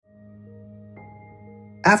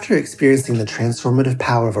After experiencing the transformative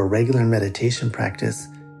power of a regular meditation practice,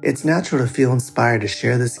 it's natural to feel inspired to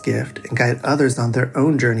share this gift and guide others on their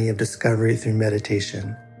own journey of discovery through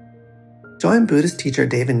meditation. Join Buddhist teacher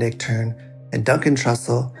David Nichtern and Duncan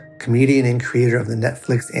Trussell, comedian and creator of the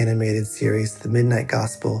Netflix animated series The Midnight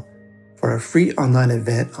Gospel, for a free online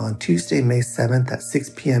event on Tuesday, May 7th at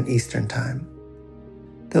 6 p.m. Eastern Time.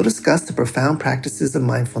 They'll discuss the profound practices of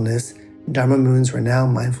mindfulness in Dharma Moon's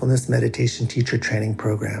renowned mindfulness meditation teacher training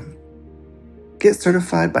program. Get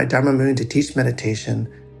certified by Dharma Moon to teach meditation,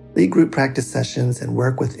 lead group practice sessions, and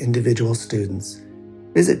work with individual students.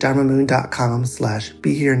 Visit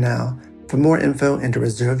dharmamoon.com/BeHereNow for more info and to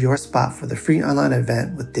reserve your spot for the free online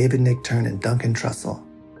event with David Nichtern and Duncan Trussell.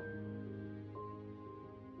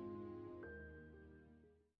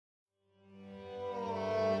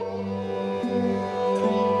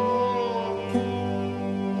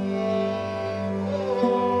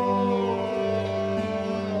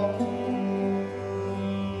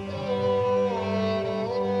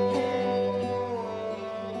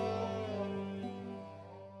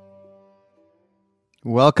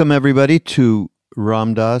 Welcome, everybody, to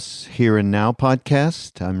Ram Dass Here and Now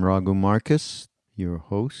podcast. I'm Raghu Marcus, your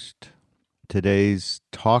host. Today's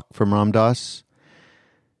talk from Ram Dass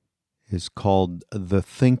is called The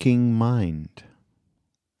Thinking Mind,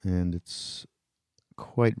 and it's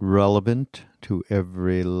quite relevant to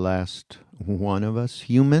every last one of us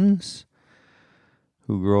humans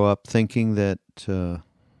who grow up thinking that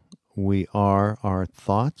we are our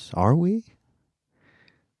thoughts. Are we?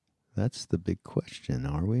 That's the big question,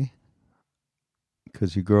 are we?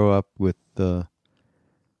 Because you grow up with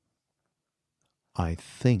I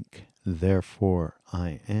think, therefore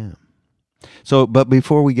I am. So, but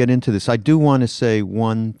before we get into this, I do want to say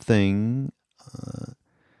one thing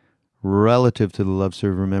relative to the Love,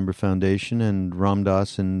 Serve, Remember Foundation and Ram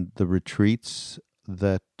Dass and the retreats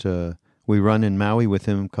that we run in Maui with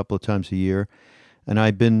him a couple of times a year. And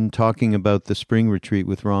I've been talking about the spring retreat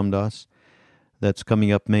with Ram Dass. That's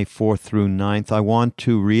coming up May 4th through 9th. I want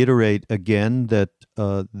to reiterate again that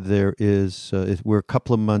we're a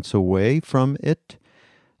couple of months away from it,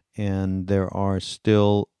 and there are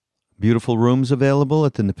still beautiful rooms available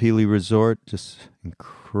at the Napili Resort, just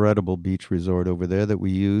incredible beach resort over there that we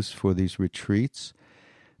use for these retreats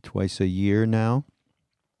twice a year now.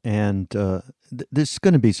 And there's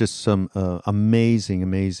going to be just some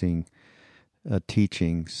amazing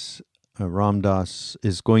teachings. Ram Dass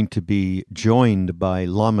is going to be joined by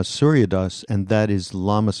Lama Surya Das, and that is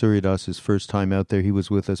Lama Surya Das's first time out there. He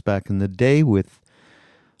was with us back in the day with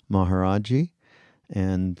Maharaji,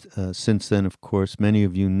 and since then, of course, many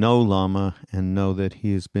of you know Lama and know that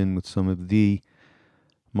he has been with some of the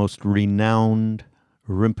most renowned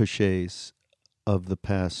Rinpoches of the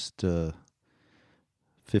past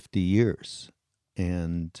 50 years,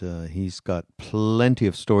 and he's got plenty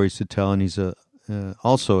of stories to tell, and he's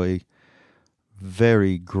also a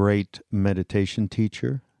very great meditation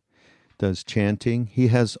teacher, does chanting. He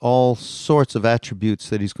has all sorts of attributes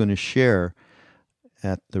that he's going to share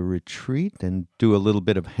at the retreat and do a little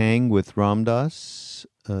bit of hang with Ram Dass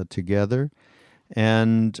together.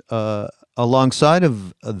 And alongside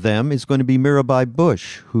of them is going to be Mirabai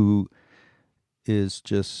Bush, who is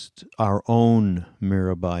just our own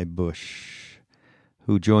Mirabai Bush,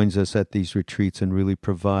 who joins us at these retreats and really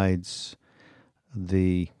provides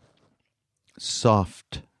the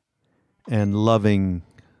soft and loving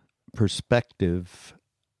perspective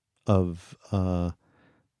of the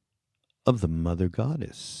Mother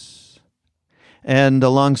Goddess. And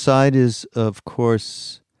alongside is, of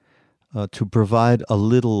course, to provide a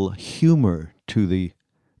little humor to the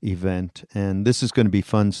event. And this is going to be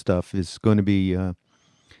fun stuff. It's going to be,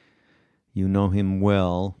 you know him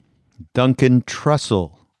well, Duncan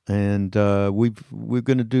Trussell. And we're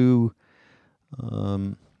going to do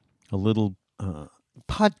a little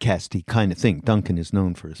podcasty kind of thing. Duncan is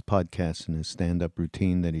known for his podcasts and his stand-up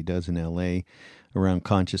routine that he does in L.A. around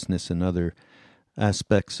consciousness and other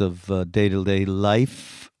aspects of day-to-day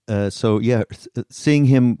life. Seeing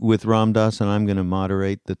him with Ram Dass, and I'm going to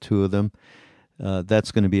moderate the two of them.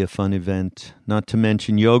 That's going to be a fun event. Not to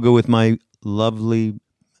mention yoga with my lovely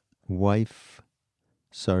wife,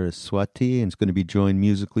 Saraswati, and it's going to be joined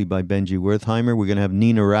musically by Benji Wertheimer. We're going to have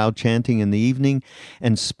Nina Rao chanting in the evening,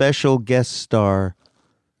 and special guest star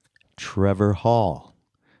Trevor Hall.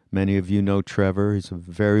 Many of you know Trevor. He's a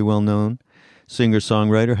very well-known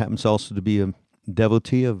singer-songwriter, happens also to be a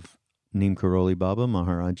devotee of Neem Karoli Baba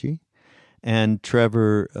Maharaji. And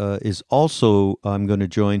Trevor is also, I'm going to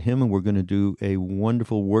join him, and we're going to do a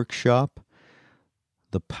wonderful workshop,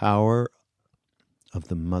 The Power of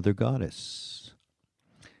the Mother Goddess.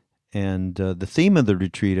 And the theme of the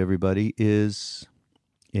retreat, everybody, is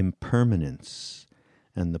impermanence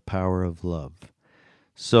and the power of love.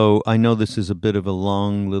 So I know this is a bit of a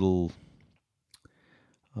long little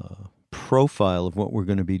profile of what we're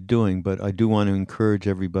going to be doing, but I do want to encourage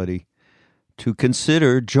everybody to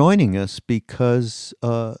consider joining us, because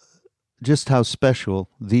just how special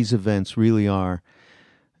these events really are.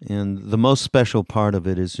 And the most special part of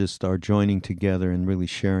it is just our joining together and really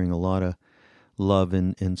sharing a lot of love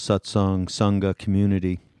in satsang, sangha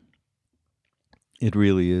community. It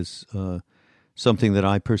really is something that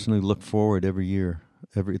I personally look forward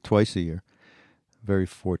twice a year. Very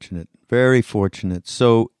fortunate, very fortunate.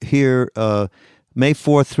 So here, May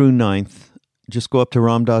 4th through 9th, just go up to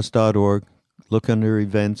ramdas.org, look under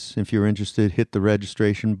events. If you're interested, hit the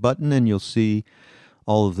registration button and you'll see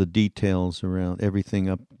all of the details around everything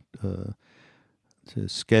up to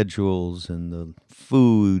schedules and the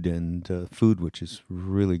food, which is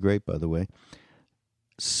really great, by the way.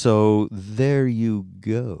 So there you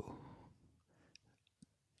go.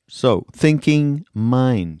 So, thinking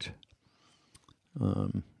mind.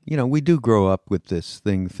 We do grow up with this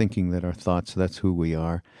thing, thinking that our thoughts, that's who we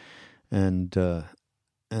are. And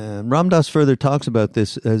Ram Dass further talks about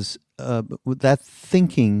this as that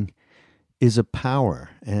thinking is a power,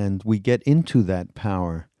 and we get into that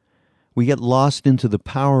power. We get lost into the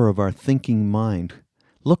power of our thinking mind.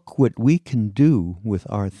 Look what we can do with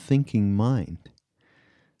our thinking mind.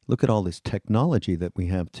 Look at all this technology that we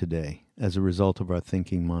have today as a result of our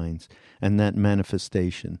thinking minds and that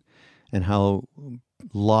manifestation, and how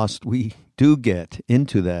lost we do get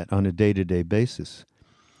into that on a day-to-day basis.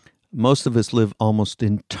 Most of us live almost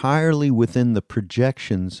entirely within the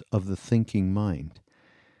projections of the thinking mind.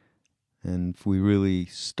 And if we really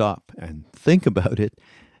stop and think about it,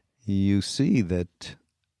 you see that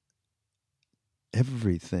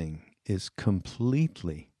everything is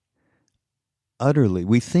completely, utterly,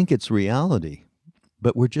 we think it's reality,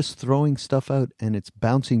 but we're just throwing stuff out and it's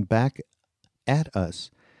bouncing back at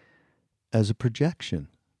us as a projection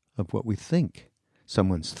of what we think.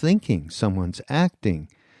 Someone's thinking, someone's acting,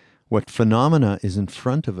 what phenomena is in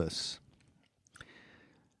front of us.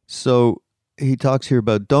 So he talks here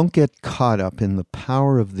about don't get caught up in the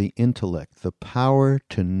power of the intellect, the power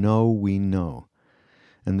to know we know,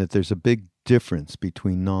 and that there's a big difference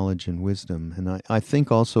between knowledge and wisdom. And I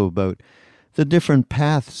think also about the different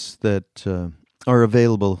paths that are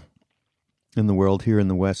available in the world, here in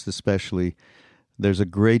the West especially. There's a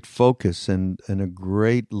great focus and a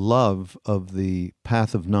great love of the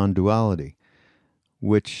path of non-duality,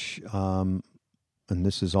 which, and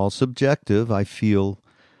this is all subjective, I feel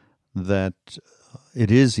that it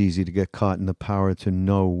is easy to get caught in the power to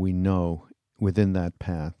know we know within that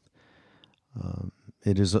path.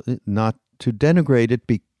 It is not to denigrate it,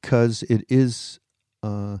 because it is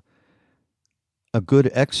a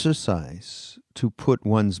good exercise to put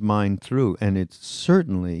one's mind through, and it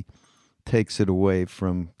certainly takes it away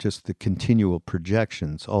from just the continual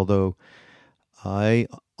projections. Although I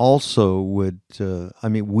also would,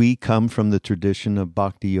 we come from the tradition of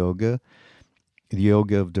Bhakti Yoga, the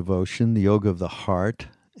yoga of devotion, the yoga of the heart,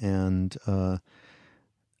 and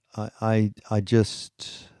I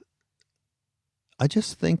just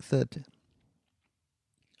think that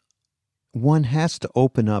one has to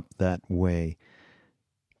open up that way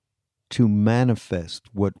to manifest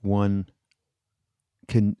what one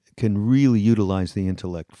can really utilize the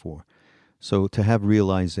intellect for. So to have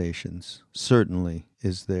realizations certainly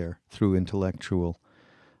is there through intellectual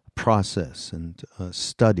process and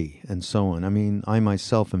study and so on. I mean, I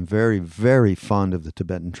myself am very, very fond of the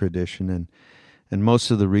Tibetan tradition, and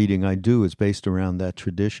most of the reading I do is based around that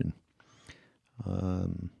tradition.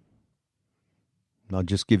 I'll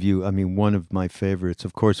just give you, one of my favorites.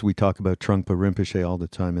 Of course, we talk about Trungpa Rinpoche all the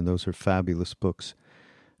time, and those are fabulous books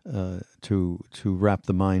to wrap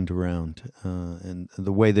the mind around. And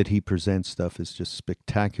the way that he presents stuff is just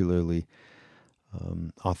spectacularly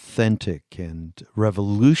authentic and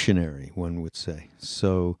revolutionary, one would say.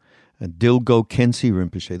 So Dilgo Khyentse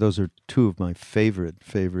Rinpoche, those are two of my favorite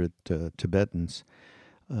Tibetans.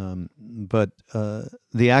 But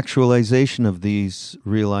the actualization of these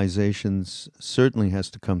realizations certainly has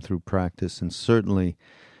to come through practice, and certainly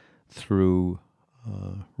through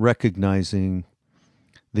recognizing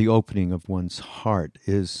the opening of one's heart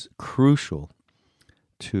is crucial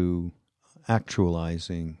to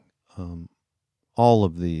actualizing all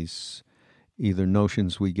of these, either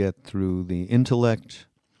notions we get through the intellect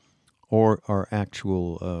or our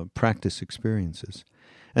actual practice experiences.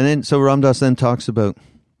 And then, so Ram Dass then talks about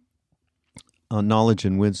knowledge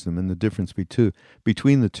and wisdom and the difference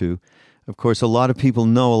between the two. Of course, a lot of people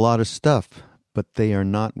know a lot of stuff, but they are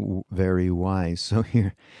not very wise. So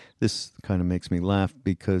here, this kind of makes me laugh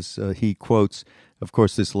because he quotes, of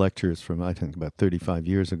course, this lecture is from, I think, about 35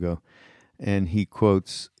 years ago. And he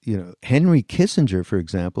quotes, Henry Kissinger, for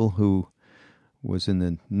example, who was in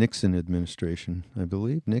the Nixon administration, I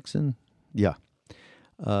believe. Nixon? Yeah.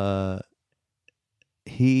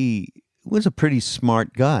 He was a pretty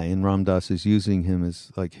smart guy, and Ram Dass is using him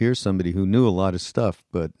as, like, here's somebody who knew a lot of stuff,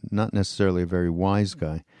 but not necessarily a very wise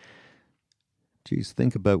guy. Geez,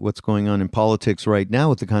 think about what's going on in politics right now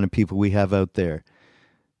with the kind of people we have out there.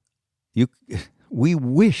 We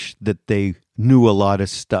wish that they knew a lot of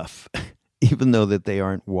stuff, even though that they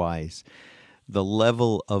aren't wise. The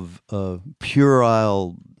level of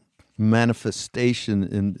puerile manifestation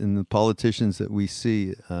in the politicians that we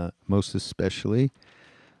see, most especially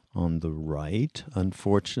on the right,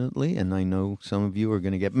 unfortunately, and I know some of you are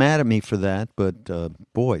going to get mad at me for that, but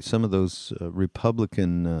boy, some of those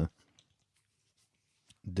Republican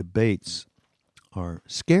debates are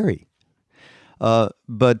scary.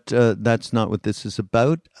 But that's not what this is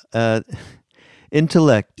about.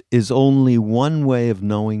 Intellect is only one way of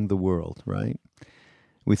knowing the world, right?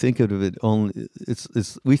 We think of it only.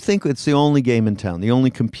 We think it's the only game in town, the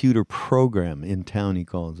only computer program in town. He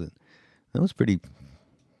calls it. That was pretty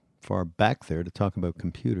far back there to talk about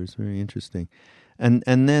computers. Very interesting. And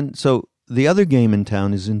then so the other game in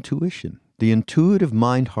town is intuition. The intuitive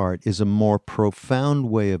mind-heart is a more profound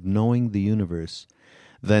way of knowing the universe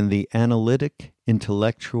than the analytic,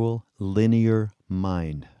 intellectual, linear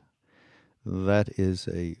mind. That is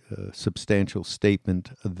a substantial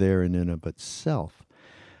statement there in and of itself.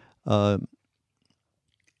 And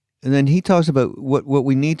then he talks about what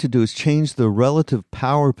we need to do is change the relative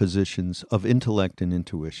power positions of intellect and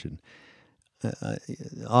intuition.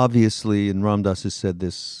 Obviously, and Ram Dass has said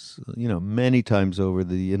this, many times over,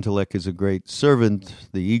 the intellect is a great servant,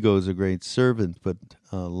 the ego is a great servant, but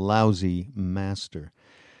a lousy master.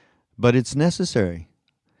 But it's necessary,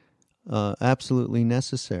 absolutely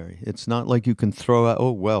necessary. It's not like you can throw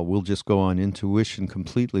out, we'll just go on intuition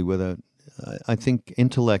completely without. I think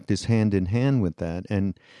intellect is hand in hand with that,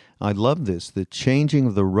 and I love this. The changing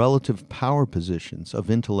of the relative power positions of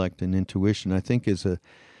intellect and intuition, I think, is a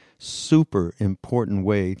super important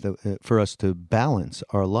way for us to balance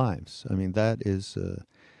our lives. I mean,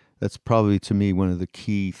 that's probably, to me, one of the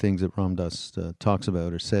key things that Ram Dass talks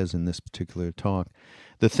about or says in this particular talk.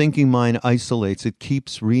 The thinking mind isolates. It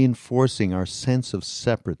keeps reinforcing our sense of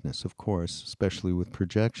separateness, of course, especially with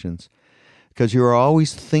projections, because you're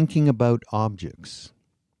always thinking about objects.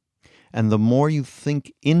 And the more you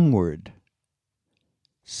think inward,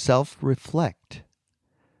 self-reflect,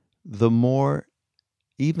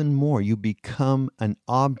 even more you become an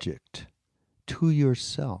object to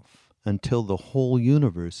yourself until the whole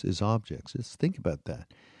universe is objects. Just think about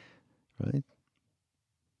that, right?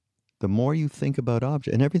 The more you think about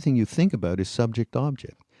object, and everything you think about is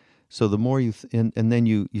subject-object. So the more you, and then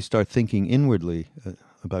you start thinking inwardly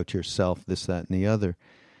about yourself, this, that, and the other,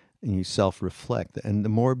 and you self-reflect. And the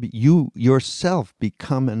more you yourself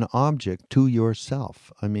become an object to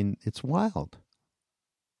yourself. I mean, it's wild.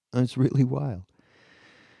 It's really wild.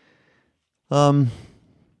 And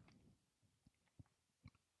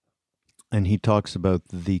he talks about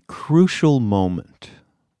the crucial moment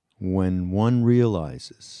when one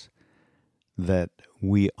realizes that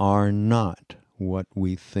we are not what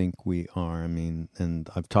we think we are. I mean, and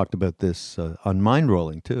I've talked about this on Mind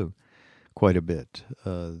Rolling too, quite a bit,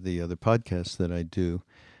 the other podcasts that I do.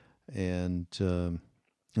 And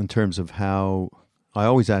in terms of how I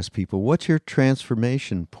always ask people, what's your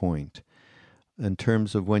transformation point? In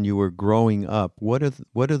terms of when you were growing up, what are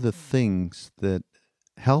the things that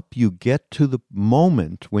help you get to the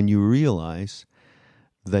moment when you realize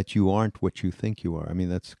that you aren't what you think you are? I mean,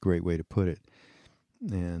 that's a great way to put it.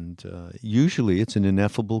 And usually it's an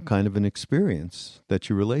ineffable kind of an experience that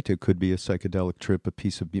you relate to. It could be a psychedelic trip,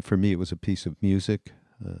 for me it was a piece of music.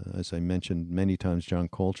 As I mentioned many times, John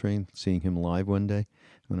Coltrane, seeing him live one day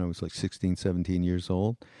when I was like 16, 17 years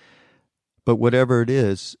old. But whatever it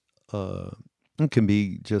is, it can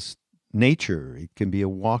be just nature. It can be a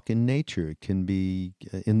walk in nature. It can be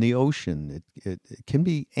in the ocean. It can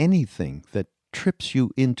be anything that trips you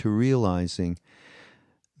into realizing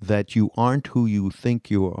that you aren't who you think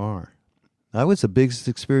you are. That was the biggest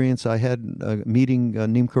experience I had meeting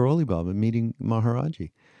Neem Karoli Baba, meeting Maharaji.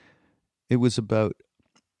 It was about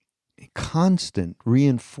constant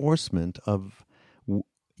reinforcement of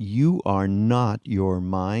you are not your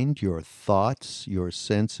mind, your thoughts, your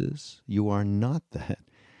senses. You are not that.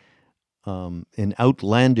 In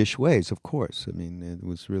outlandish ways, of course. I mean, it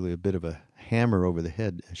was really a bit of a hammer over the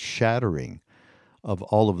head, shattering of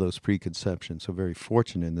all of those preconceptions. So very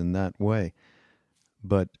fortunate in that way.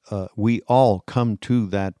 But we all come to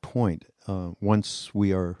that point once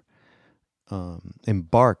we are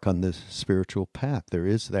embark on this spiritual path.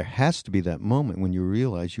 There has to be that moment when you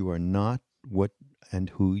realize you are not what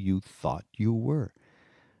and who you thought you were.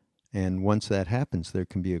 And once that happens, there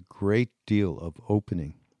can be a great deal of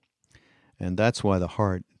opening. And that's why the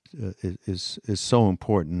heart is so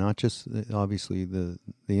important. Not just, obviously, the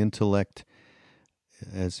intellect,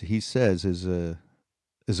 as he says, is a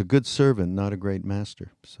good servant, not a great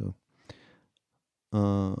master. So,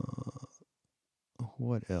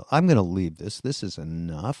 what else? I'm going to leave this. This is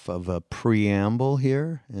enough of a preamble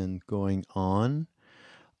here and going on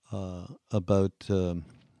about the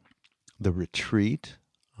retreat.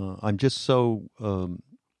 I'm just so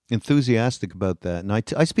enthusiastic about that. And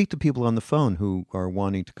I speak to people on the phone who are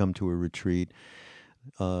wanting to come to a retreat.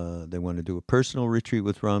 They want to do a personal retreat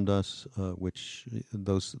with Ram Dass, which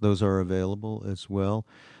those are available as well.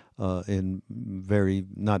 In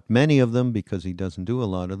not many of them, because he doesn't do a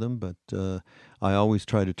lot of them, but I always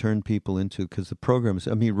try to turn people into, because the programs,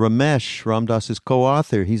 Ramesh, Ram Dass's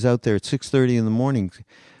co-author, he's out there at 6:30 in the morning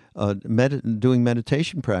doing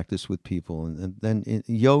meditation practice with people, and then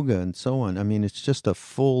yoga and so on. It's just a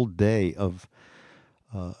full day of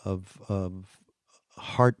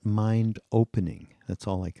heart-mind opening. That's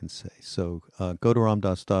all I can say. So go to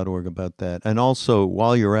ramdass.org about that. And also,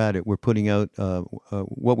 while you're at it, we're putting out,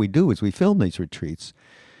 what we do is we film these retreats.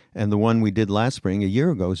 And the one we did last spring, a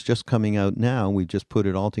year ago, is just coming out now. We just put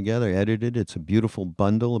it all together, edited. It's a beautiful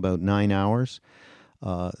bundle, about 9 hours.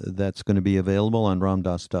 That's going to be available on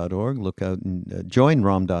ramdass.org. Look out and join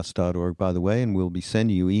ramdass.org, by the way, and we'll be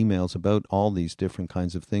sending you emails about all these different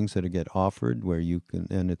kinds of things that get offered, where you can,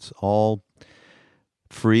 and it's all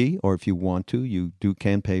free, or if you want to, you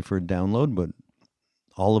can pay for a download, but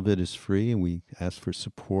all of it is free, and we ask for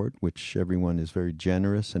support, which everyone is very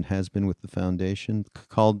generous and has been with the foundation.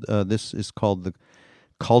 This is called the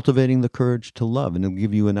Cultivating the Courage to Love, and it'll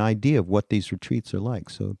give you an idea of what these retreats are like.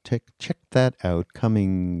 So check that out,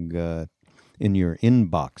 coming in your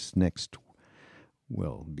inbox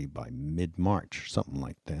will be by mid-March, something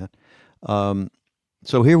like that.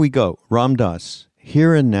 So here we go. Ram Dass,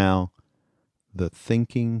 Here and Now, The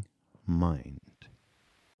Thinking Mind.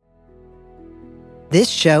 This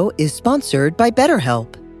show is sponsored by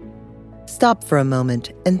BetterHelp. Stop for a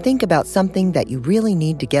moment and think about something that you really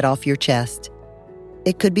need to get off your chest.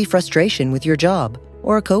 It could be frustration with your job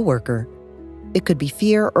or a coworker. It could be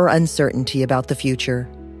fear or uncertainty about the future.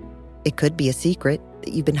 It could be a secret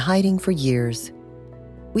that you've been hiding for years.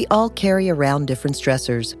 We all carry around different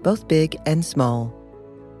stressors, both big and small.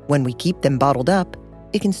 When we keep them bottled up,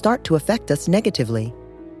 it can start to affect us negatively.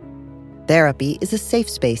 Therapy is a safe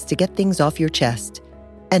space to get things off your chest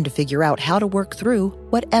and to figure out how to work through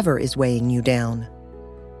whatever is weighing you down.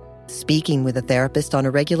 Speaking with a therapist on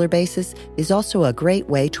a regular basis is also a great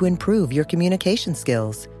way to improve your communication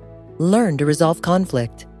skills, learn to resolve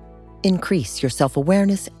conflict, increase your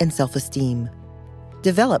self-awareness and self-esteem,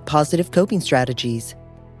 develop positive coping strategies,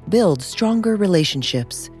 build stronger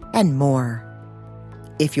relationships, and more.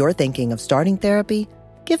 If you're thinking of starting therapy,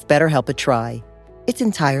 give BetterHelp a try. It's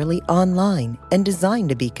entirely online and designed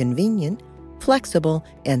to be convenient, flexible,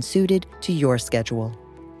 and suited to your schedule.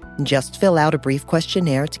 Just fill out a brief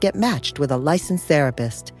questionnaire to get matched with a licensed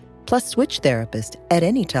therapist, plus switch therapist at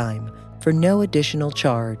any time for no additional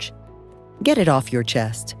charge. Get it off your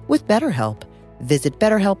chest with BetterHelp. Visit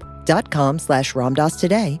BetterHelp.com/RamDass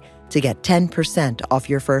today to get 10% off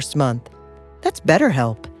your first month. That's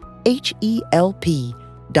BetterHelp,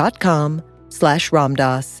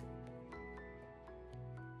 HELP.com/RamDass.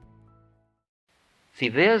 See,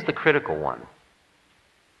 there's the critical one.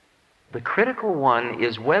 The critical one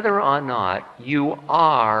is whether or not you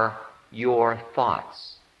are your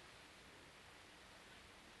thoughts.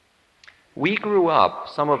 We grew up,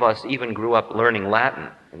 some of us even grew up learning Latin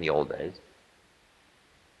in the old days,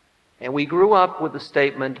 and we grew up with the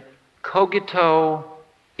statement, cogito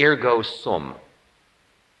ergo sum.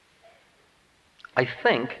 I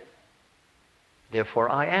think, therefore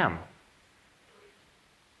I am.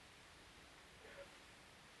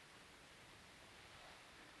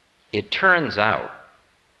 It turns out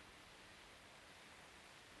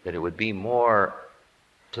that it would be more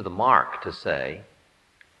to the mark to say,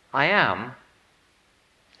 I am,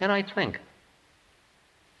 and I think.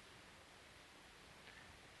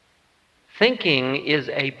 Thinking is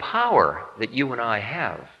a power that you and I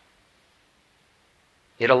have.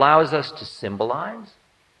 It allows us to symbolize.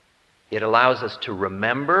 It allows us to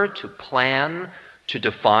remember, to plan, to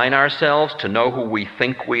define ourselves, to know who we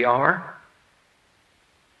think we are.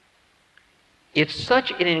 It's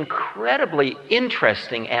such an incredibly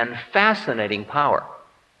interesting and fascinating power.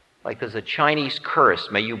 Like there's a Chinese curse,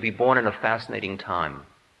 may you be born in a fascinating time,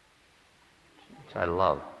 which I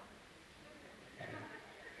love.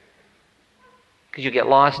 Because you get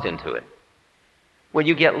lost into it. When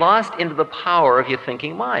you get lost into the power of your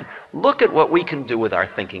thinking mind. Look at what we can do with our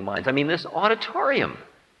thinking minds. I mean, this auditorium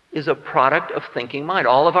is a product of thinking mind.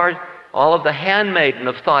 All of the handmaiden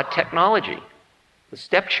of thought technology, the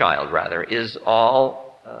stepchild rather, is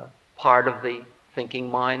all part of the thinking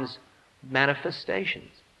mind's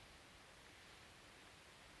manifestations.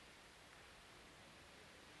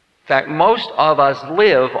 In fact, most of us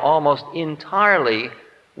live almost entirely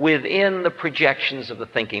within the projections of the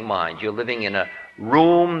thinking mind. You're living in a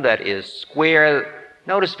room that is square.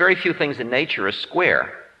 Notice very few things in nature are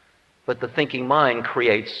square, but the thinking mind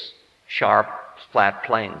creates sharp, flat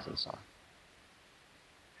planes and so on.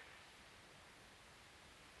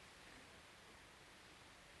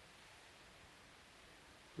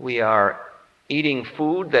 We are eating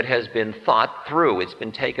food that has been thought through. It's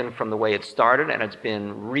been taken from the way it started and it's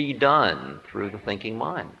been redone through the thinking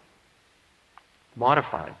mind.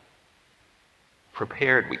 Modified.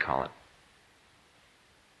 Prepared, we call it.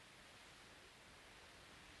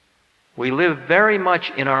 We live very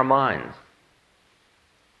much in our minds.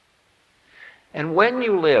 And when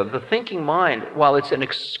you live, the thinking mind, while it's an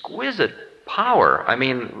exquisite power, I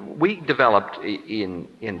mean, we developed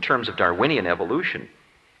in terms of Darwinian evolution,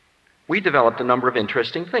 we developed a number of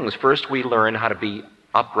interesting things. First, we learned how to be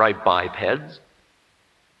upright bipeds.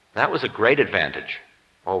 That was a great advantage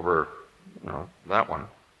over that one.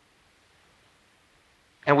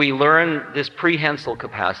 And we learned this prehensile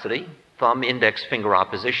capacity, thumb, index, finger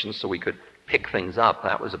opposition, so we could pick things up.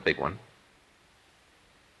 That was a big one.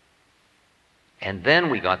 And then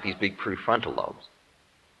we got these big prefrontal lobes.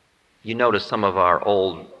 You notice some of our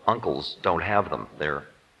old uncles don't have them. They're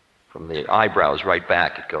from the eyebrows right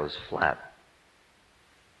back, it goes flat.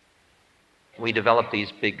 We developed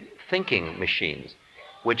these big thinking machines,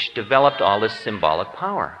 which developed all this symbolic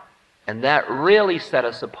power. And that really set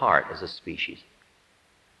us apart as a species.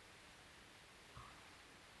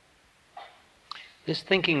 This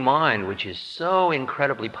thinking mind, which is so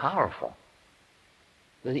incredibly powerful,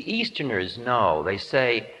 the Easterners know, they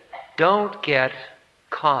say, don't get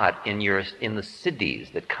caught in the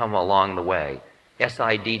siddhis that come along the way.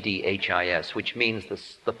 S-I-D-D-H-I-S, which means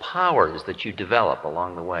the powers that you develop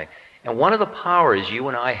along the way. And one of the powers you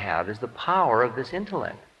and I have is the power of this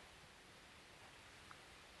intellect.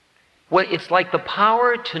 Well, it's like the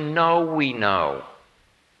power to know we know.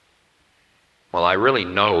 Well, I really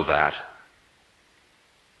know that.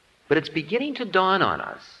 But it's beginning to dawn on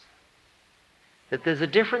us that there's a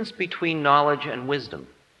difference between knowledge and wisdom.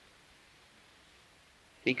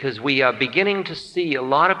 Because we are beginning to see a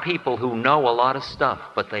lot of people who know a lot of stuff,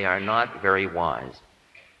 but they are not very wise.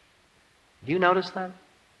 Do you notice that? I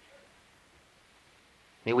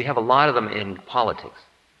mean, we have a lot of them in politics.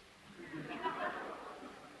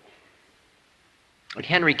 Like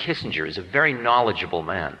Henry Kissinger is a very knowledgeable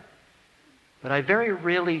man, but I very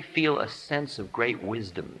rarely feel a sense of great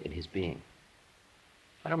wisdom in his being.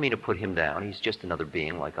 I don't mean to put him down. He's just another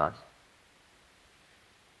being like us.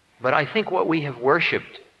 But I think what we have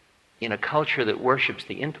worshipped in a culture that worships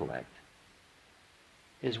the intellect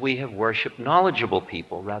is we have worshipped knowledgeable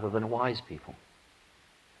people rather than wise people.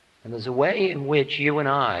 And there's a way in which you and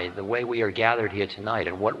I, the way we are gathered here tonight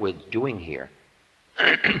and what we're doing here,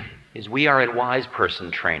 is we are in wise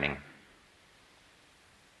person training.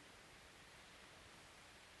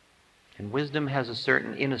 And wisdom has a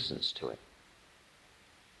certain innocence to it.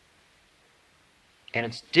 And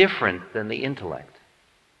it's different than the intellect.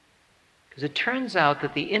 Because it turns out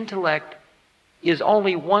that the intellect is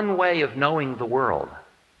only one way of knowing the world.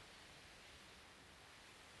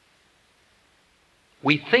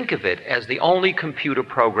 We think of it as the only computer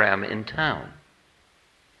program in town.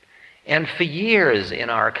 And for years, in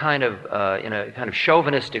a kind of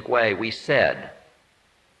chauvinistic way, we said,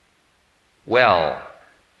 well,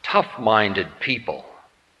 tough-minded people,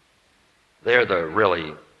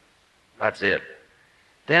 that's it.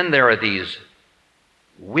 Then there are these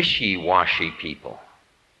wishy-washy people,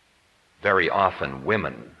 very often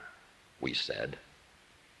women, we said,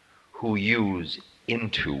 who use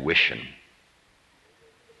intuition.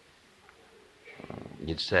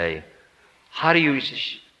 You'd say, how do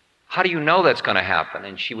you know that's going to happen?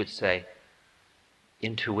 And she would say,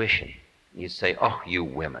 intuition. You'd say, oh, you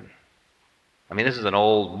women. I mean, this is an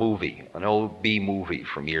old movie, an old B-movie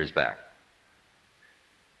from years back.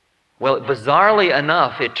 Well, bizarrely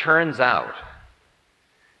enough, it turns out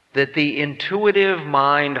that the intuitive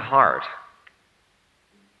mind-heart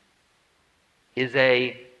is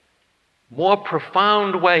a more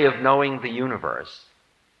profound way of knowing the universe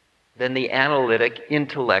than the analytic,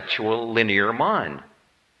 intellectual, linear mind.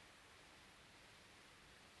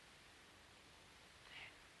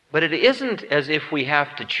 But it isn't as if we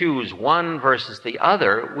have to choose one versus the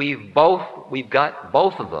other. We've got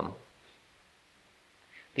both of them.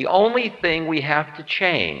 The only thing we have to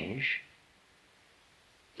change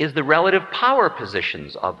is the relative power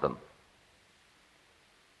positions of them.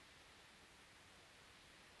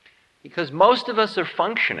 Because most of us are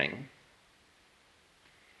functioning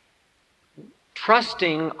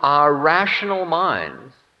trusting our rational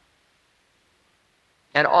minds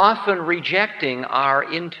and often rejecting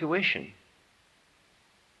our intuition.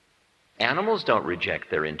 Animals don't reject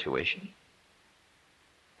their intuition.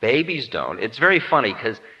 Babies don't. It's very funny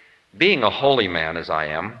because being a holy man as I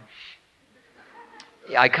am,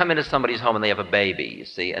 I come into somebody's home and they have a baby, you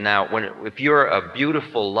see. And now, if you're a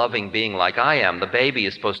beautiful, loving being like I am, the baby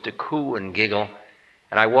is supposed to coo and giggle.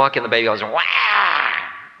 And I walk in, the baby goes, wah!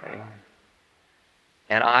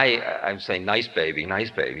 And I'm saying, nice baby,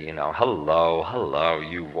 you know. Hello,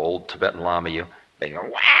 you old Tibetan Lama, you. They go,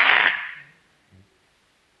 wah!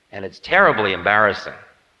 And it's terribly embarrassing.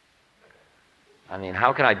 I mean,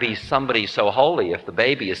 how can I be somebody so holy if the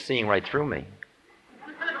baby is seeing right through me?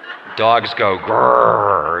 Dogs go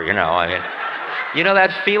grrr, you know. I mean, you know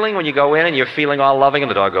that feeling when you go in and you're feeling all loving and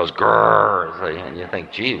the dog goes grrr, and you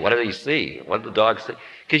think, gee, what did he see? What did the dog see?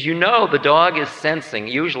 Because you know the dog is sensing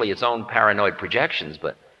usually its own paranoid projections,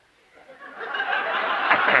 but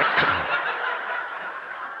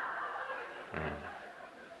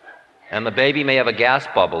and the baby may have a gas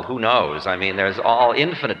bubble, who knows? I mean, there's all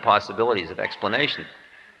infinite possibilities of explanation.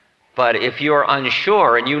 But if you're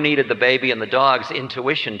unsure and you needed the baby and the dog's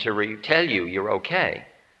intuition to tell you you're okay,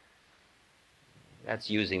 that's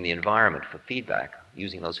using the environment for feedback,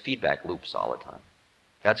 using those feedback loops all the time.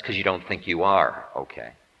 That's because you don't think you are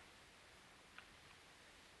okay.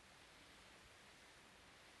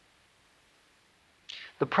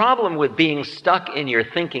 The problem with being stuck in your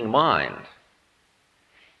thinking mind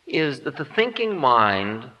is that the thinking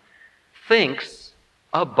mind thinks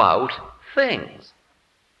about things.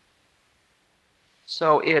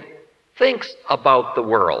 So it thinks about the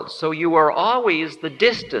world. So you are always the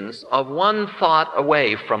distance of one thought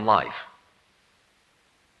away from life.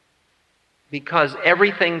 Because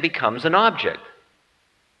everything becomes an object.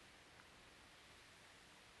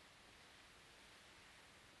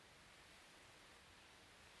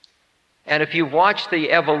 And if you've watched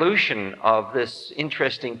the evolution of this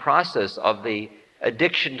interesting process of the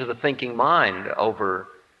addiction to the thinking mind over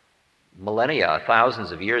millennia,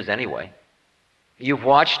 thousands of years anyway, you've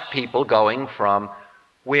watched people going from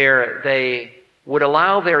where they would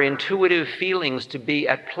allow their intuitive feelings to be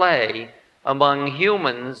at play among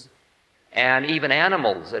humans and even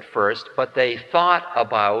animals at first, but they thought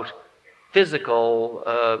about physical,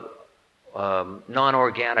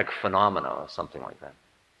 non-organic phenomena or something like that.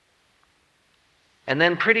 And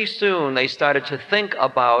then pretty soon they started to think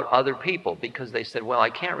about other people because they said, well,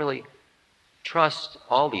 I can't really trust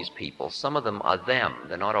all these people. Some of them are them.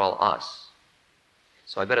 They're not all us.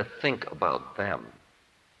 So I better think about them.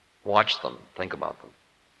 Watch them. Think about them.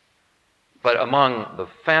 But among the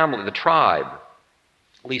family, the tribe,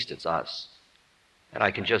 at least it's us. And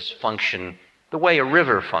I can just function the way a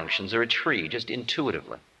river functions or a tree, just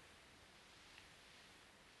intuitively.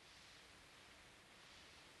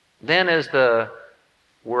 Then as the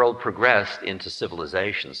world progressed into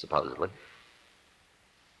civilization, supposedly,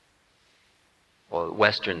 or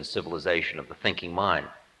Western civilization of the thinking mind,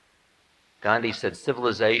 Gandhi said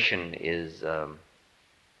civilization is the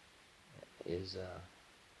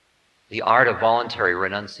art of voluntary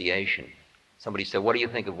renunciation. Somebody said, what do you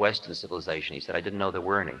think of Western civilization? He said, I didn't know there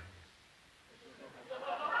were any.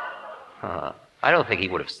 I don't think he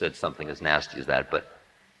would have said something as nasty as that, but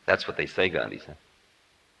that's what they say, Gandhi said.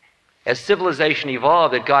 As civilization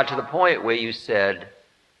evolved, it got to the point where you said,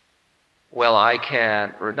 well, I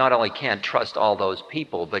not only can't trust all those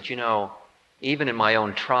people, but you know, even in my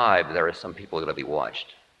own tribe, there are some people that are going to be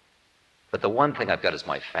watched. But the one thing I've got is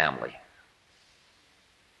my family.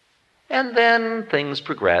 And then things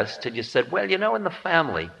progressed, and you said, well, you know, in the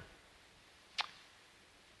family,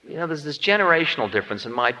 you know, there's this generational difference,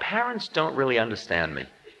 and my parents don't really understand me.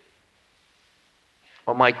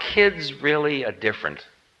 Or my kids really are different.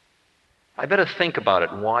 I better think about it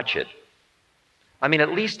and watch it. I mean,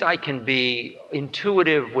 at least I can be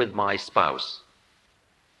intuitive with my spouse,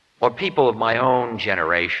 or people of my own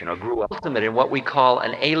generation, or grew up ultimate in what we call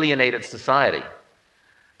an alienated society.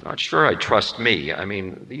 Not sure I trust me. I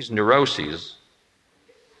mean, these neuroses,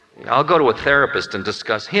 I'll go to a therapist and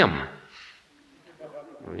discuss him.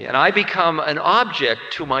 And I become an object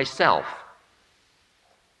to myself.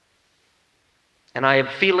 And I am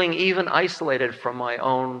feeling even isolated from my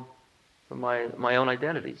own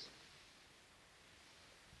identities.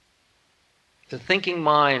 The thinking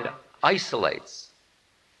mind isolates.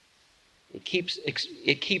 It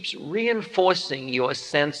keeps reinforcing your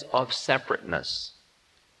sense of separateness.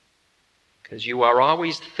 Because you are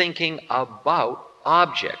always thinking about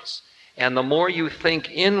objects. And the more you think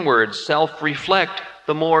inward, self-reflect,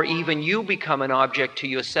 the more even you become an object to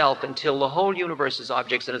yourself until the whole universe is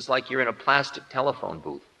objects and it's like you're in a plastic telephone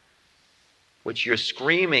booth, which you're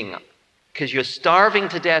screaming because you're starving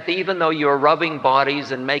to death even though you're rubbing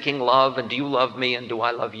bodies and making love and do you love me and do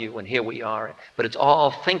I love you and here we are. But it's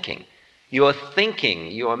all thinking. You're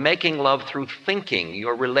thinking. You're making love through thinking.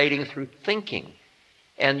 You're relating through thinking.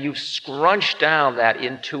 And you've scrunched down that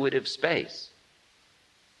intuitive space.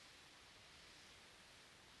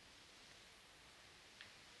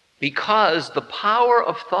 Because the power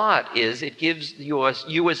of thought is it gives you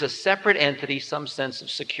as a separate entity some sense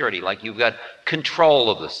of security, like you've got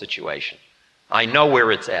control of the situation. I know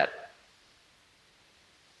where it's at.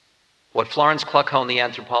 What Florence Kluckhohn, the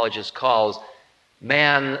anthropologist, calls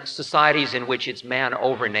societies in which it's man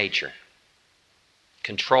over nature.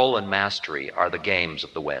 Control and mastery are the games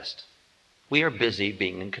of the West. We are busy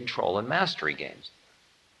being in control and mastery games.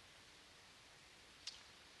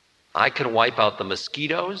 I can wipe out the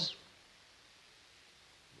mosquitoes.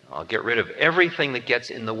 I'll get rid of everything that gets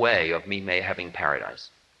in the way of me having paradise.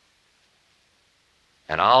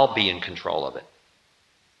 And I'll be in control of it.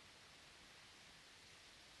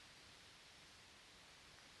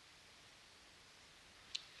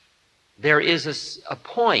 There is a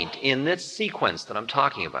point in this sequence that I'm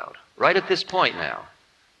talking about, right at this point now,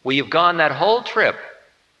 where you've gone that whole trip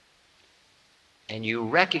and you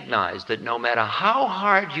recognize that no matter how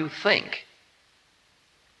hard you think,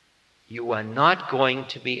 you are not going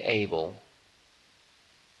to be able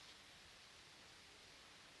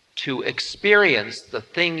to experience the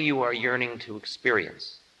thing you are yearning to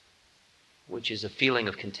experience, which is a feeling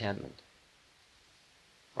of contentment,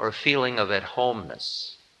 or a feeling of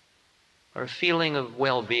at-homeness, or a feeling of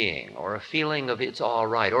well-being, or a feeling of it's all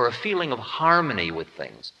right, or a feeling of harmony with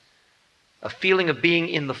things, a feeling of being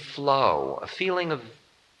in the flow, a feeling of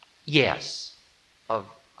yes, of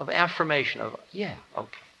affirmation, of yeah,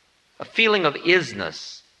 okay, a feeling of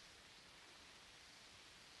isness.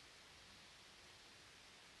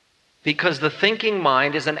 Because the thinking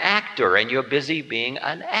mind is an actor, and you're busy being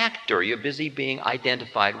an actor. You're busy being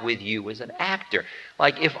identified with you as an actor.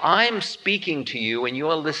 Like if I'm speaking to you and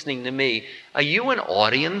you're listening to me, are you an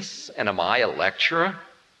audience and am I a lecturer?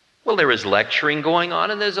 Well, there is lecturing going on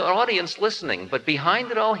and there's an audience listening. But behind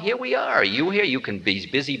it all, here we are. Are you here? You can be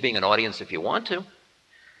busy being an audience if you want to.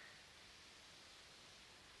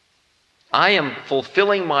 I am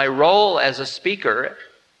fulfilling my role as a speaker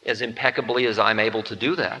as impeccably as I'm able to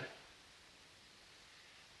do that.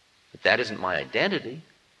 But that isn't my identity.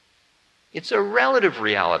 It's a relative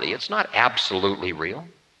reality. It's not absolutely real.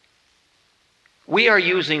 We are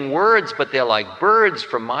using words, but they're like birds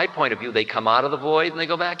from my point of view. They come out of the void and they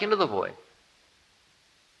go back into the void.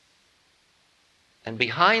 And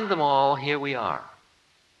behind them all, here we are.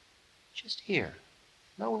 Just here.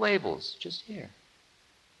 No labels, just here.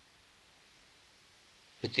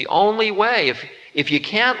 It's the only way. If you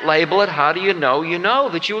can't label it, how do you know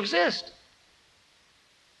that you exist?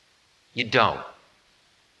 You don't.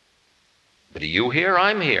 But are you here?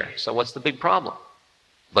 I'm here. So what's the big problem?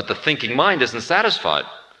 But the thinking mind isn't satisfied.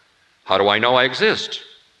 How do I know I exist?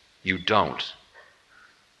 You don't.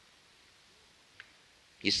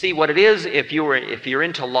 You see what it is if you're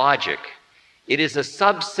into logic, it is a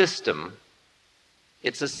subsystem.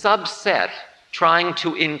 It's a subset trying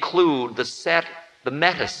to include the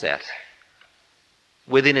meta set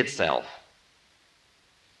within itself.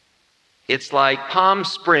 It's like Palm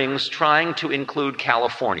Springs trying to include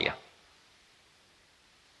California.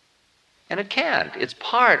 And it can't. It's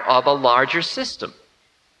part of a larger system.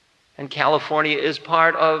 And California is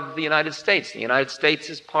part of the United States. The United States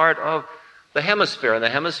is part of the hemisphere, and the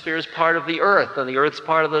hemisphere is part of the Earth, and the Earth's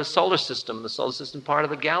part of the solar system part of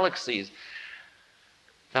the galaxies.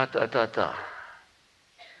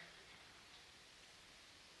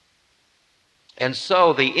 And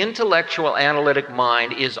so the intellectual analytic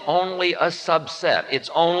mind is only a subset. It's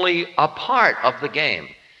only a part of the game.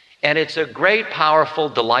 And it's a great, powerful,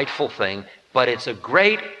 delightful thing, but it's a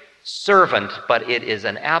great servant, but it is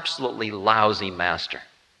an absolutely lousy master.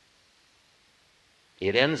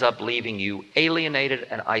 It ends up leaving you alienated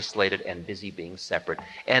and isolated and busy being separate.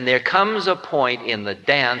 And there comes a point in the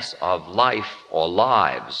dance of life or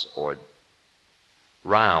lives or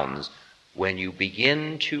rounds when you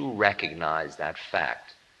begin to recognize that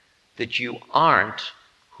fact that you aren't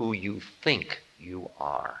who you think you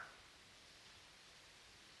are.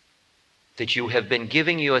 That you have been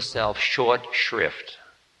giving yourself short shrift.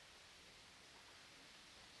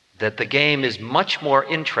 That the game is much more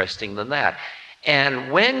interesting than that.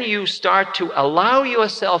 And when you start to allow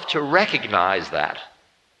yourself to recognize that,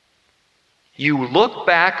 you look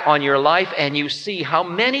back on your life and you see how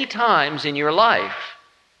many times in your life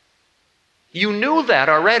you knew that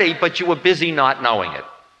already, but you were busy not knowing it.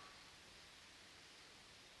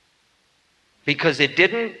 Because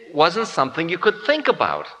it wasn't something you could think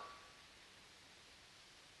about.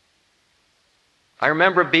 I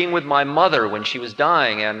remember being with my mother when she was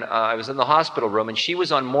dying, and I was in the hospital room, and she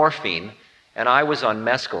was on morphine, and I was on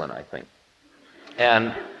mescaline, I think.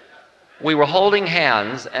 And we were holding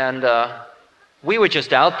hands, and we were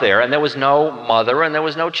just out there, and there was no mother and there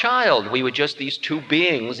was no child. We were just these two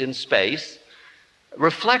beings in space,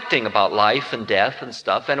 reflecting about life and death and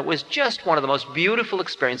stuff, and it was just one of the most beautiful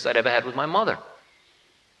experiences I'd ever had with my mother.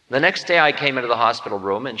 The next day I came into the hospital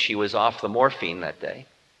room, and she was off the morphine that day.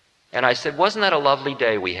 And I said, "Wasn't that a lovely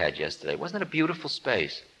day we had yesterday? Wasn't that a beautiful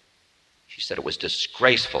space?" She said, "It was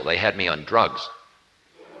disgraceful. They had me on drugs."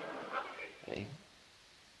 Okay.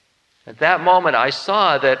 At that moment, I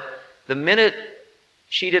saw that the minute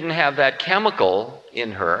she didn't have that chemical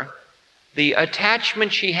in her, the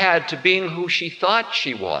attachment she had to being who she thought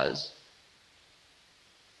she was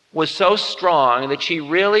so strong that she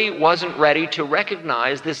really wasn't ready to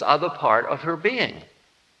recognize this other part of her being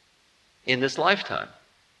in this lifetime.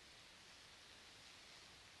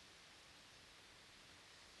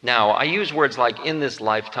 Now, I use words like "in this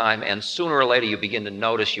lifetime," and sooner or later you begin to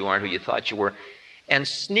notice you aren't who you thought you were. And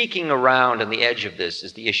sneaking around on the edge of this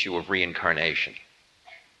is the issue of reincarnation.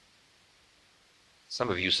 Some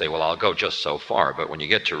of you say, "Well, I'll go just so far," but when you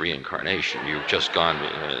get to reincarnation, you've just gone...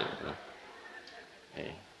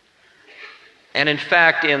 And in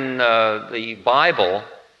fact, in the Bible,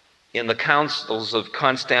 in the councils of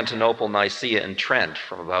Constantinople, Nicaea, and Trent,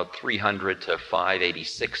 from about 300 to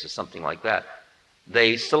 586 or something like that,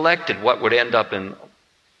 they selected what would end up in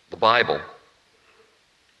the Bible.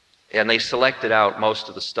 And they selected out most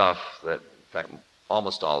of the stuff that, in fact,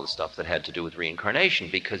 almost all the stuff that had to do with reincarnation,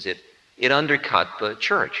 because it undercut the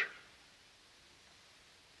church.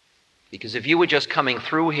 Because if you were just coming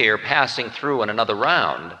through here, passing through in another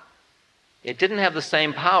round, it didn't have the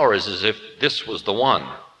same powers as if this was the one.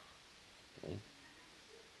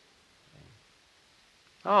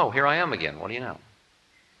 Oh, here I am again. What do you know?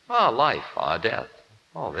 Ah, life. Ah, death.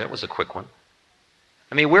 Oh, that was a quick one.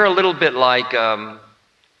 I mean, we're a little bit like...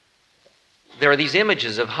 there are these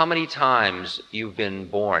images of how many times you've been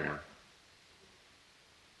born.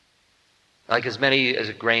 Like as many as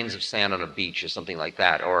grains of sand on a beach or something like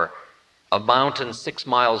that. Or a mountain 6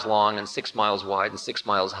 miles long and 6 miles wide and 6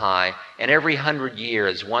 miles high. And every 100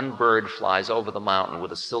 years, one bird flies over the mountain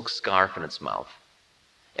with a silk scarf in its mouth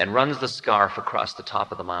and runs the scarf across the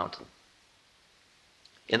top of the mountain.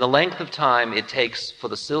 In the length of time it takes for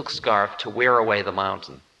the silk scarf to wear away the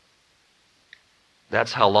mountain.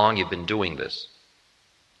 That's how long you've been doing this.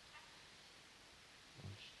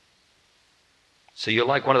 So you're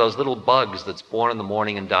like one of those little bugs that's born in the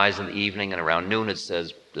morning and dies in the evening, and around noon it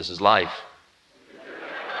says, "This is life."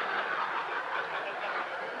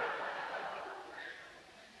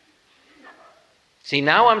 See,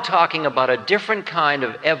 now I'm talking about a different kind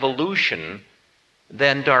of evolution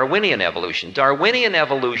than Darwinian evolution. Darwinian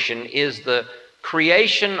evolution is the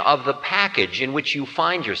creation of the package in which you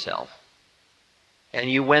find yourself. And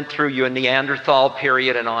you went through your Neanderthal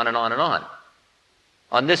period and on and on and on.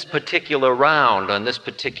 On this particular round, on this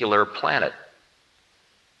particular planet.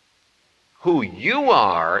 Who you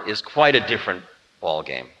are is quite a different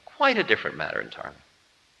ballgame, quite a different matter entirely.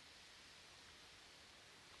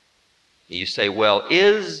 You say, "Well,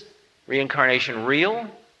 is reincarnation real?"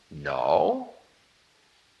 No.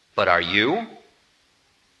 But are you? I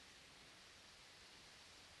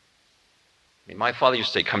mean, my father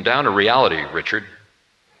used to say, "Come down to reality, Richard."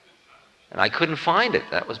 And I couldn't find it.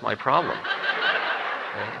 That was my problem.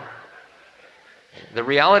 The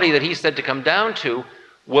reality that he said to come down to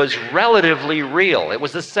was relatively real. It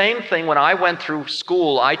was the same thing when I went through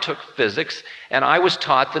school. I took physics, and I was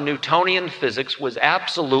taught the Newtonian physics was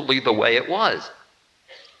absolutely the way it was.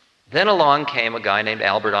 Then along came a guy named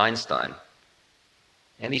Albert Einstein.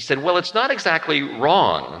 And he said, "Well, it's not exactly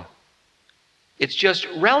wrong. It's just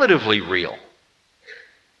relatively real.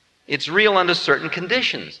 It's real under certain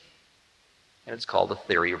conditions." And it's called the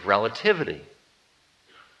theory of relativity.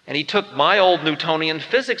 And he took my old Newtonian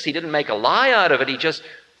physics. He didn't make a lie out of it. He just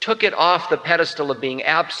took it off the pedestal of being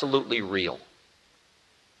absolutely real.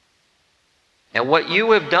 And what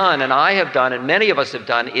you have done, and I have done, and many of us have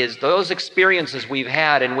done, is those experiences we've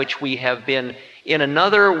had in which we have been in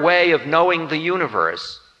another way of knowing the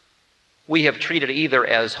universe, we have treated either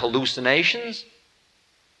as hallucinations,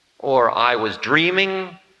 or I was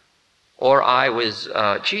dreaming, or I was,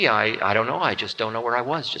 I don't know, I just don't know where I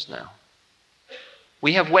was just now.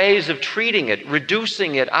 We have ways of treating it,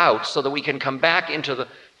 reducing it out so that we can come back into the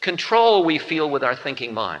control we feel with our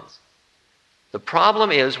thinking minds. The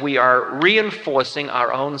problem is we are reinforcing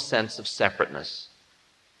our own sense of separateness.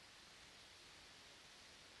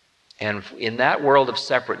 And in that world of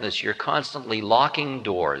separateness, you're constantly locking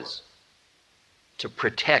doors to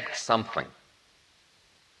protect something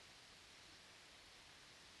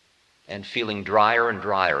and feeling drier and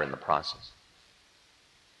drier in the process.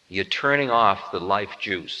 You're turning off the life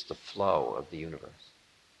juice, the flow of the universe,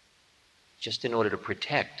 just in order to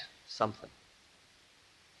protect something.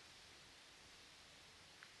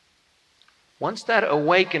 Once that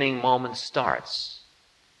awakening moment starts,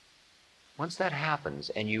 once that happens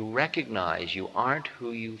and you recognize you aren't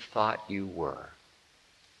who you thought you were,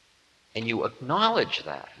 and you acknowledge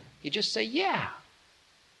that, you just say, yeah,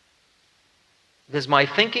 there's my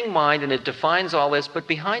thinking mind and it defines all this, but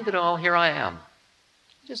behind it all, here I am.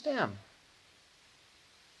 I just am.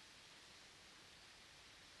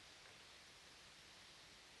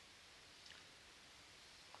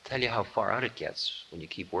 I'll tell you how far out it gets when you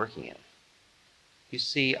keep working it. You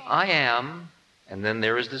see, I am, and then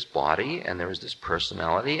there is this body, and there is this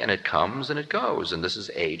personality, and it comes and it goes, and this is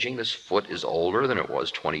aging. This foot is older than it was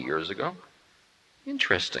 20 years ago.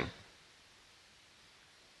 Interesting.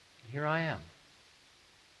 Here I am.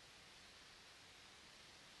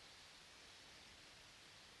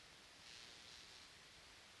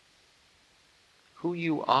 Who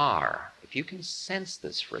you are, if you can sense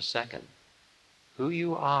this for a second, who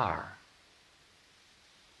you are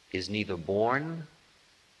is neither born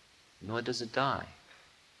nor does it die.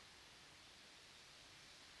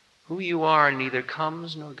 Who you are neither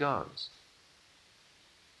comes nor goes.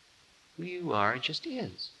 Who you are just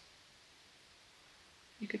is.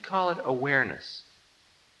 You could call it awareness.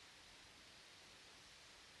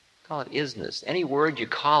 Call it isness. Any word you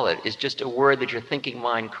call it is just a word that your thinking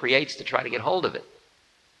mind creates to try to get hold of it.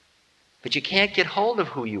 But you can't get hold of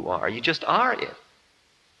who you are. You just are it.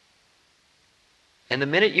 And the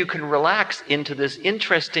minute you can relax into this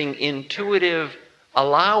interesting, intuitive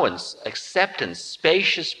allowance, acceptance,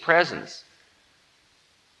 spacious presence,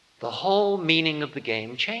 the whole meaning of the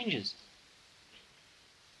game changes.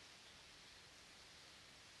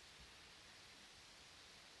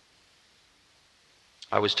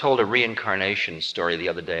 I was told a reincarnation story the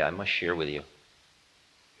other day I must share with you.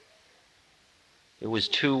 It was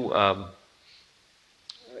two,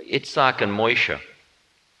 Itzhak and Moshe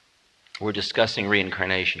were discussing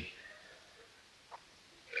reincarnation.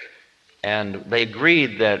 And they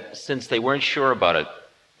agreed that since they weren't sure about it,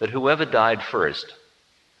 that whoever died first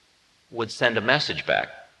would send a message back.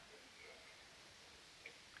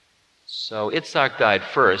 So Itzhak died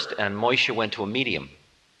first, and Moshe went to a medium.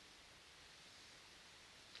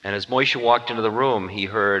 And as Moshe walked into the room, he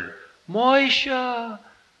heard, Moshe,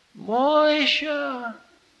 Moshe.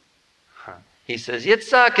 He says,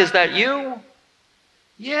 Yitzhak, is that you?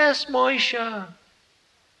 Yes, Moshe.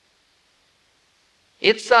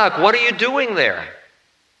 Yitzhak, what are you doing there?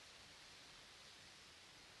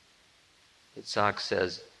 Yitzhak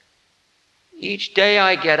says, each day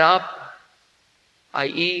I get up, I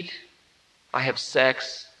eat, I have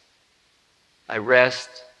sex, I rest,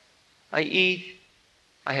 I eat,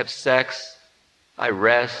 I have sex, I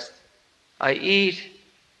rest, I eat,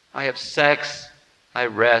 I have sex, I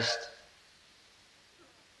rest.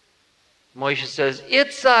 Moshe says,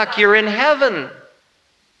 Yitzhak, you're in heaven.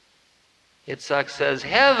 Yitzhak says,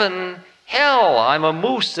 heaven? Hell, I'm a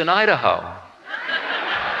moose in Idaho.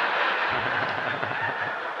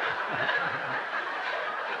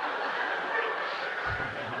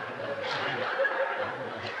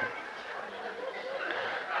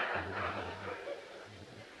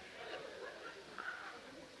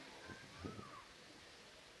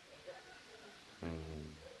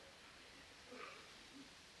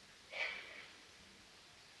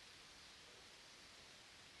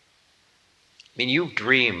 I mean, you've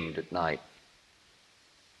dreamed at night.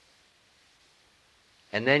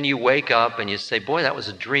 And then you wake up and you say, boy, that was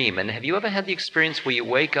a dream. And have you ever had the experience where you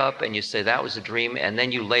wake up and you say, that was a dream, and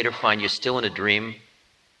then you later find you're still in a dream?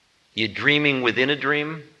 You're dreaming within a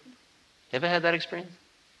dream? Ever had that experience?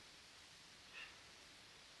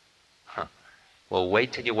 Huh. Well,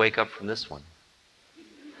 wait till you wake up from this one.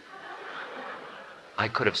 I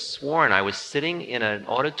could have sworn I was sitting in an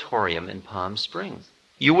auditorium in Palm Springs.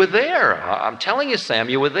 You were there. I'm telling you, Sam,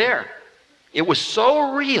 you were there. It was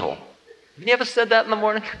so real. Have you ever said that in the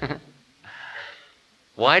morning?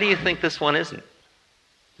 Why do you think this one isn't?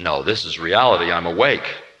 No, this is reality. I'm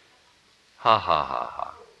awake. Ha, ha, ha,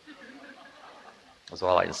 ha. That's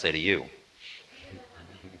all I can say to you.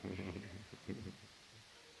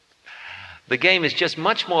 The game is just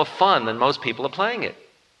much more fun than most people are playing it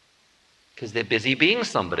because they're busy being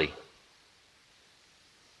somebody.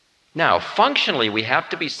 Now, functionally, we have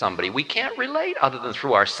to be somebody. We can't relate other than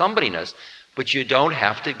through our somebodyness, but you don't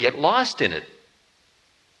have to get lost in it.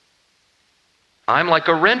 I'm like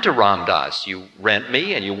a renter, Ram Dass. You rent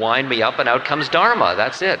me and you wind me up and out comes Dharma.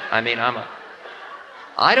 That's it. I mean,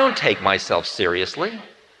 I don't take myself seriously.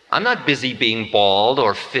 I'm not busy being bald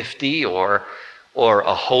or 50 or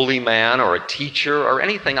a holy man or a teacher or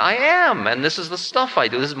anything. I am, and this is the stuff I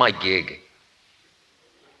do. This is my gig.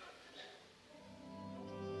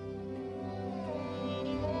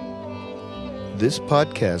 This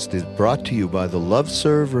podcast is brought to you by the Love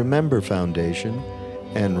Serve Remember Foundation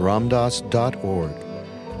and ramdass.org.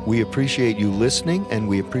 We appreciate you listening, and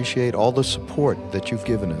we appreciate all the support that you've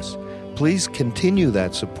given us. Please continue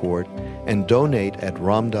that support and donate at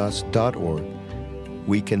ramdass.org.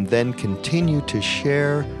 We can then continue to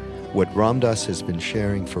share what Ram Dass has been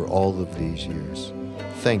sharing for all of these years.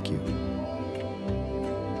 Thank you.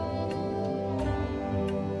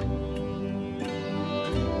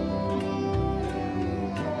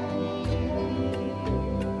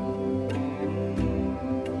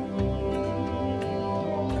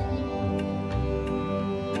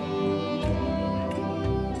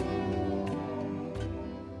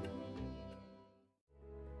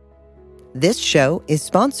 This show is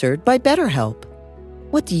sponsored by BetterHelp.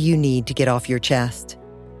 What do you need to get off your chest?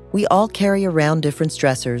 We all carry around different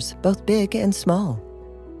stressors, both big and small.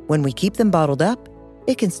 When we keep them bottled up,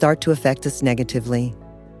 it can start to affect us negatively.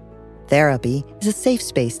 Therapy is a safe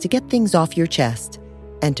space to get things off your chest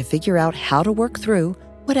and to figure out how to work through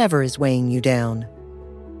whatever is weighing you down.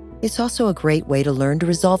 It's also a great way to learn to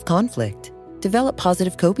resolve conflict, develop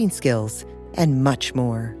positive coping skills, and much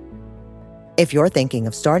more. If you're thinking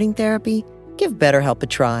of starting therapy, give BetterHelp a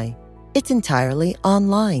try. It's entirely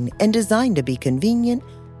online and designed to be convenient,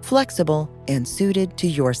 flexible, and suited to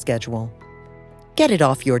your schedule. Get it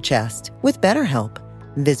off your chest with BetterHelp.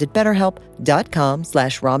 Visit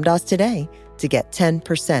BetterHelp.com/RamDass today to get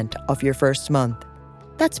 10% off your first month.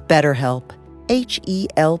 That's BetterHelp,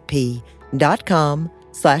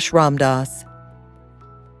 HELP.com/RamDass.